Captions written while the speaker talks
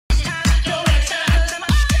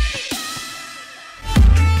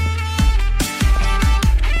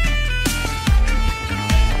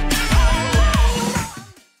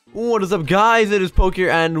What is up, guys? It is Poke here,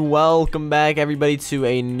 and welcome back, everybody, to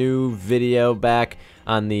a new video back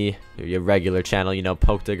on the regular channel, you know,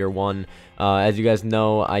 Pokediger1. As you guys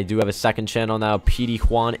know, I do have a second channel now,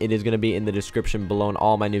 Pokediger1. It is going to be in the description below in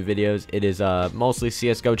all my new videos. It is mostly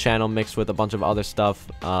CSGO channel mixed with a bunch of other stuff.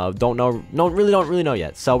 Don't really know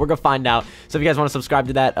yet. So we're going to find out. So if you guys want to subscribe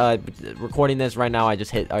to that, recording this right now, I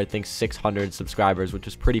just hit, I think, 600 subscribers, which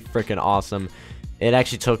is pretty freaking awesome. It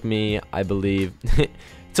actually took me, I believe, it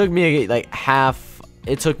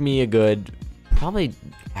took me a good, probably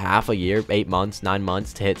half a year, 8 months, 9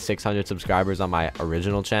 months to hit 600 subscribers on my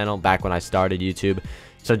original channel back when I started YouTube.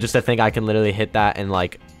 So just to think I can literally hit that in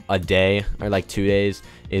like a day or like 2 days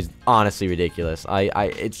is honestly ridiculous.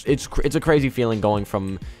 It's a crazy feeling going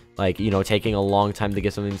from, like, you know, taking a long time to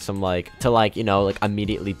get something, you know, like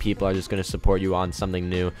immediately people are just going to support you on something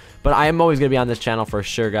new. But I am always going to be on this channel for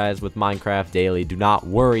sure, guys, with Minecraft daily. Do not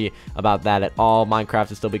worry about that at all. Minecraft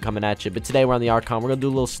will still be coming at you. But today we're on the Archon. We're going to do a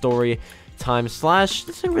little story time slash,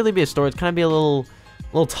 this isn't really be a story, it's kind of be a little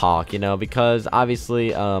talk, you know, because obviously,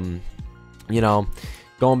 you know,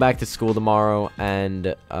 going back to school tomorrow, and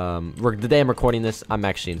the day I'm recording this, I'm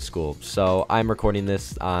actually in school. So I'm recording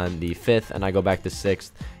this on the 5th, and I go back to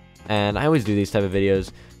 6th. And I always do these type of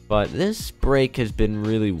videos, but this break has been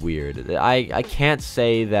really weird. I can't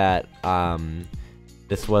say that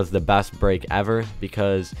this was the best break ever,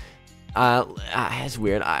 because it's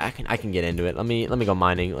weird. I can get into it. Let me go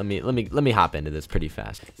mining. Let me hop into this pretty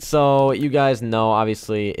fast. So you guys know,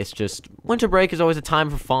 obviously, it's just winter break is always a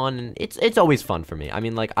time for fun, and it's always fun for me. I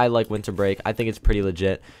mean, like, I like winter break. I think it's pretty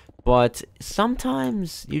legit, but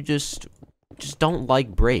sometimes you just don't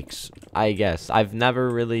like breaks, I guess. I've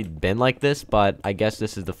never really been like this, but I guess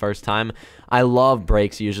this is the first time. I love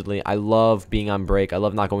breaks usually. I love being on break. I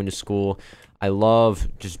love not going to school. I love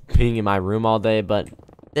just being in my room all day, but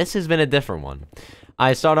this has been a different one.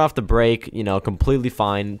 I start off the break, you know, completely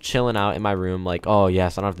fine, chilling out in my room, like, oh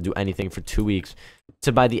yes, I don't have to do anything for 2 weeks,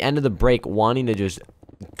 to by the end of the break wanting to just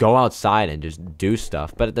go outside and just do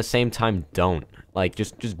stuff, but at the same time don't. Like,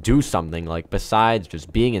 just do something, like, besides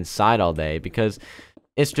just being inside all day, because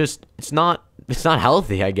it's not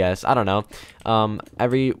healthy, I guess. I don't know.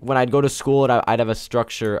 When I'd go to school, I'd have a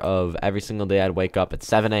structure of every single day. I'd wake up at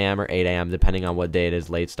 7 a.m. or 8 a.m. depending on what day it is,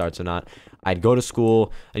 late starts or not. I'd go to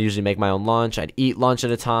school. I'd usually make my own lunch. I'd eat lunch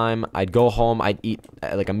at a time. I'd go home. I'd eat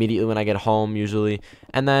like immediately when I get home usually,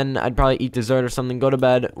 and then I'd probably eat dessert or something, go to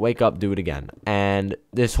bed, wake up, do it again. And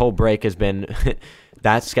this whole break has been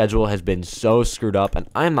that schedule has been so screwed up, and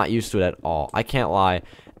I'm not used to it at all. I can't lie,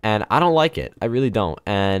 and I don't like it. I really don't.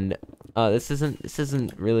 And this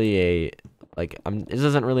isn't really this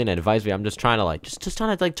isn't really an advice video. I'm just trying to just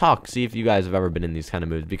trying to talk, see if you guys have ever been in these kind of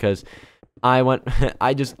moods, because I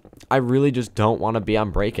really just don't want to be on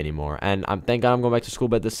break anymore. And thank God I'm going back to school,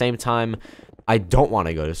 but at the same time, I don't want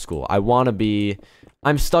to go to school.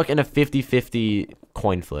 I'm stuck in a 50-50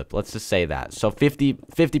 coin flip. Let's just say that. So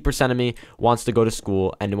 50% of me wants to go to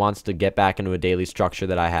school and wants to get back into a daily structure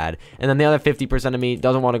that I had. And then the other 50% of me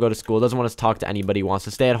doesn't want to go to school, doesn't want to talk to anybody, wants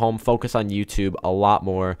to stay at home, focus on YouTube a lot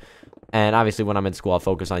more. And obviously when I'm in school, I'll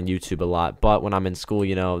focus on YouTube a lot. But when I'm in school,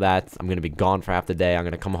 you know, I'm going to be gone for half the day. I'm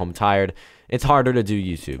going to come home tired. It's harder to do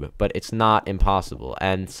YouTube, but it's not impossible.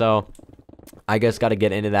 And so I guess got to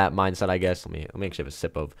get into that mindset, I guess. Let me actually have a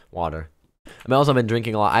sip of water. I've also been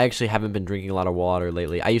drinking a lot. I actually haven't been drinking a lot of water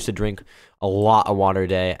lately. I used to drink a lot of water a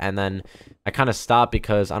day, and then I kind of stopped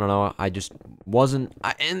because, I don't know, I just wasn't,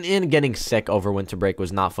 and getting sick over winter break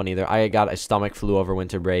was not fun either. I got a stomach flu over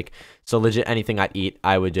winter break, so legit anything I'd eat,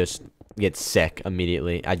 I would just get sick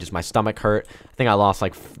immediately. My stomach hurt. I think I lost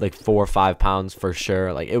like 4 or 5 pounds for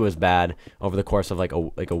sure. Like, it was bad over the course of like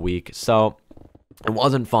a week. So it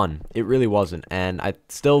wasn't fun. It really wasn't. And I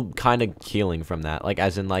still kind of healing from that. Like,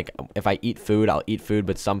 as in, like, if I eat food, I'll eat food,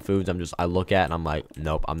 but some foods I look at and I'm like,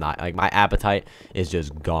 nope, I'm not. Like, my appetite is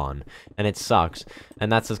just gone. And it sucks.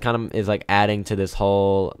 And that's just kind of is like adding to this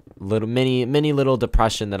whole little mini little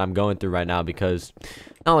depression that I'm going through right now, because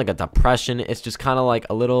not like a depression, it's just kind of like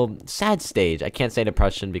a little sad stage. I can't say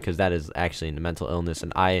depression because that is actually a mental illness,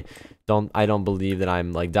 and I don't believe that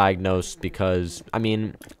I'm like diagnosed, because I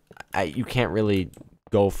mean, you can't really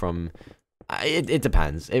go from it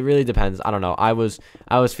depends. It really depends. I don't know. I was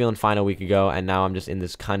feeling fine a week ago, and now I'm just in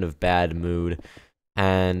this kind of bad mood,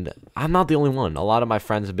 and I'm not the only one. A lot of my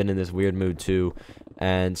friends have been in this weird mood too,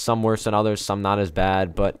 and some worse than others, some not as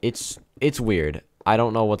bad, but it's weird. I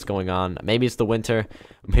don't know what's going on. Maybe it's the winter.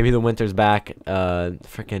 Maybe the winter's back. I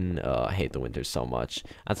hate the winter so much.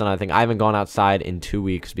 That's another thing. I haven't gone outside in 2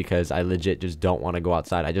 weeks because I legit just don't want to go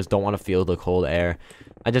outside. I just don't want to feel the cold air.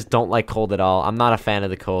 I just don't like cold at all. I'm not a fan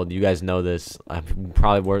of the cold. You guys know this.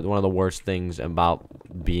 Probably one of the worst things about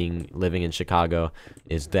living in Chicago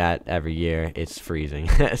is that every year it's freezing.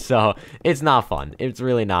 So it's not fun. It's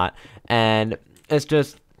really not. And it's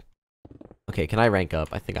just, okay, can I rank up?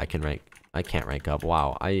 I think I can rank. I can't rank up.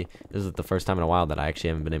 Wow. This is the first time in a while that I actually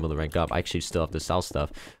haven't been able to rank up. I actually still have to sell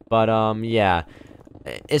stuff. But yeah.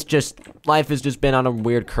 It's just, life has just been on a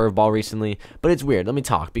weird curveball recently, but it's weird. Let me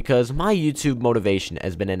talk, because my YouTube motivation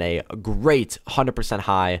has been in a great 100%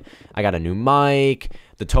 high. I got a new mic,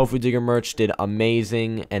 the Tofu Digger merch did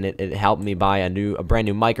amazing, and it helped me buy a brand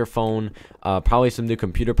new microphone, probably some new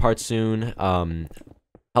computer parts soon,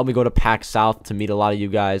 helped me go to PAX South to meet a lot of you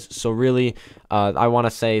guys. So really, I want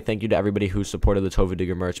to say thank you to everybody who supported the Tofu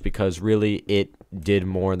Digger merch, because really it did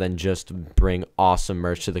more than just bring awesome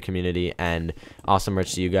merch to the community and awesome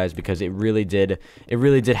merch to you guys, because it really did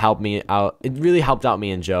help me out. It really helped out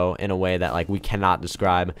me and Joe in a way that like we cannot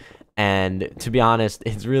describe. And to be honest,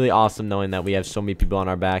 it's really awesome knowing that we have so many people on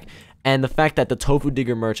our back. And the fact that the Tofu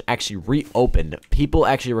Digger merch actually reopened. People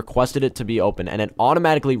actually requested it to be open, and it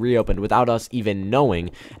automatically reopened without us even knowing.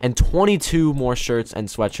 And 22 more shirts and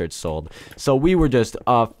sweatshirts sold. So we were just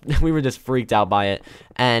freaked out by it.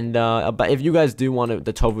 And but if you guys do want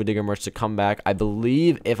the Tofu Digger merch to come back, I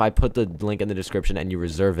believe if I put the link in the description and you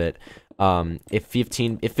reserve it, if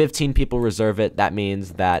 15 people reserve it, that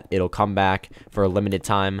means that it'll come back for a limited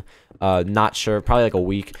time. Not sure, probably like a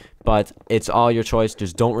week. But it's all your choice.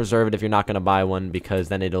 Just don't reserve it if you're not going to buy one, because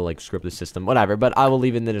then it'll like script the system, whatever. But I will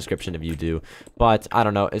leave it in the description if you do. But I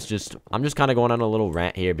don't know. It's just, I'm just kind of going on a little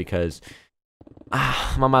rant here, because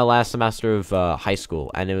I'm on my last semester of high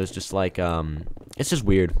school, and it was just like, it's just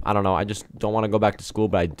weird. I don't know. I just don't want to go back to school,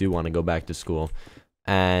 but I do want to go back to school.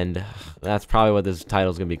 And that's probably what this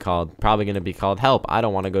title is going to be called. Probably going to be called Help, I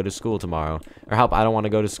Don't Want to Go to School Tomorrow. Or Help, I Don't Want to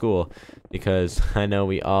Go to School. Because I know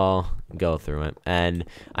we all go through it. And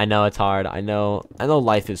I know it's hard. I know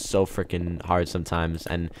life is so freaking hard sometimes.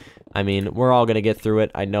 And I mean, we're all going to get through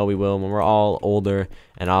it. I know we will. When we're all older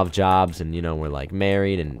and all have jobs and, you know, we're like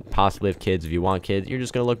married and possibly have kids. If you want kids, you're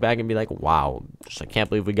just going to look back and be like, wow, I can't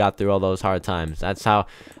believe we got through all those hard times. That's what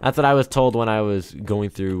I was told when I was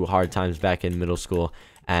going through hard times back in middle school.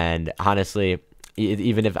 And honestly,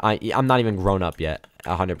 even if I'm not even grown up yet,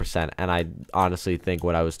 100%, and I honestly think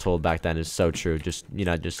what I was told back then is so true. Just, you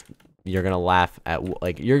know, you're gonna laugh at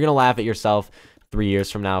yourself 3 years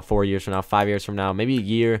from now, 4 years from now, 5 years from now, maybe a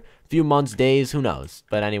year, few months, days, who knows.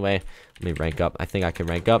 But anyway, let me rank up. I think I can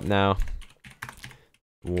rank up now.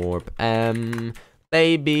 Warp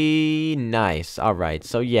baby, nice. All right,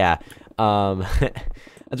 so yeah,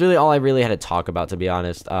 that's really all I really had to talk about, to be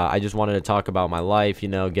honest. I just wanted to talk about my life, you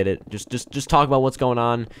know, just talk about what's going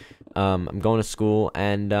on. I'm going to school,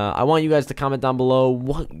 and I want you guys to comment down below,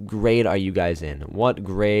 what grade are you guys in? What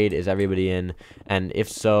grade is everybody in? And if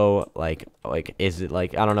so, like is it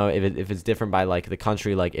like, I don't know if it's different by like the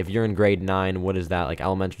country. Like if you're in grade 9, what is that, like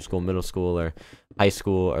elementary school, middle school, or high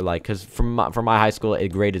school? Or like, because from my high school,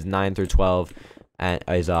 grade is 9 through 12.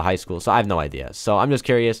 Is high school, so I have no idea. So I'm just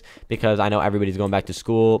curious, because I know everybody's going back to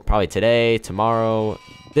school probably today, tomorrow,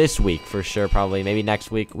 this week for sure, probably maybe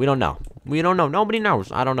next week. We don't know. Nobody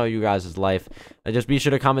knows. I don't know you guys' life. Just be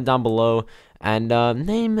sure to comment down below and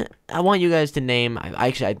I want you guys to name.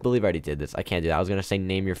 I believe I already did this. I can't do that. I was gonna say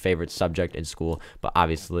name your favorite subject in school, but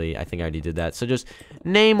obviously I think I already did that. So just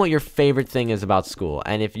name what your favorite thing is about school,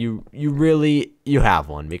 and if you really have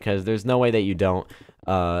one, because there's no way that you don't.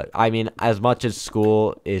 I mean, as much as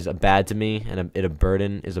school is bad to me and a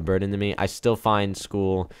burden to me, I still find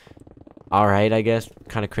school alright, I guess.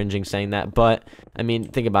 Kind of cringing saying that, but I mean,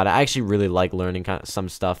 think about it. I actually really like learning some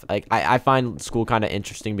stuff. Like I find school kind of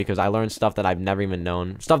interesting because I learn stuff that I've never even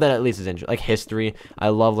known. Stuff that at least is interesting, like history. I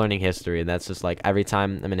love learning history, and that's just like every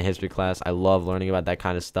time I'm in a history class, I love learning about that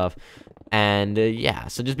kind of stuff. And yeah,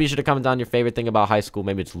 so just be sure to comment down your favorite thing about high school.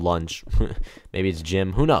 Maybe it's lunch, maybe it's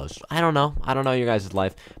gym, who knows? I don't know your guys'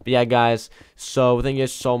 life. But yeah, guys, so thank you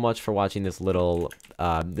guys so much for watching this little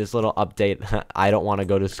update. I don't want to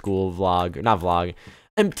go to school vlog, not vlog.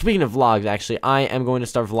 And speaking of vlogs, actually, I am going to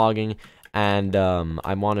start vlogging, and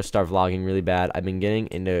I want to start vlogging really bad. I've been getting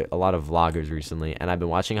into a lot of vloggers recently, and I've been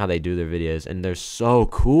watching how they do their videos, and they're so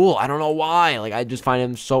cool. I don't know why. Like, I just find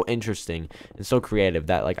them so interesting and so creative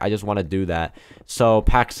that, like, I just want to do that. So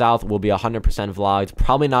PAX South will be 100% vlogged.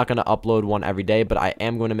 Probably not going to upload one every day, but I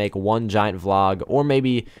am going to make one giant vlog, or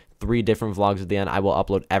maybe 3 different vlogs at the end. I will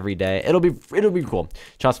upload every day. It'll be cool.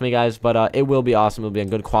 Trust me, guys. But it will be awesome. It'll be in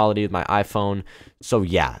good quality with my iPhone. So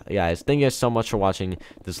yeah, guys, thank you guys so much for watching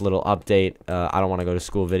this little update. I don't want to go to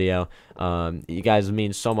school video. You guys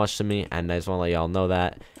mean so much to me, and I just want to let y'all know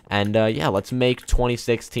that. And yeah, let's make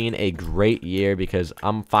 2016 a great year, because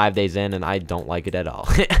I'm 5 days in and I don't like it at all.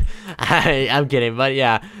 I'm kidding, but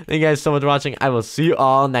yeah, thank you guys so much for watching. I will see you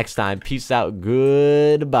all next time. Peace out.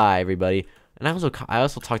 Goodbye, everybody. And I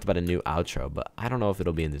also talked about a new outro, but I don't know if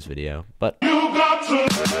it'll be in this video. But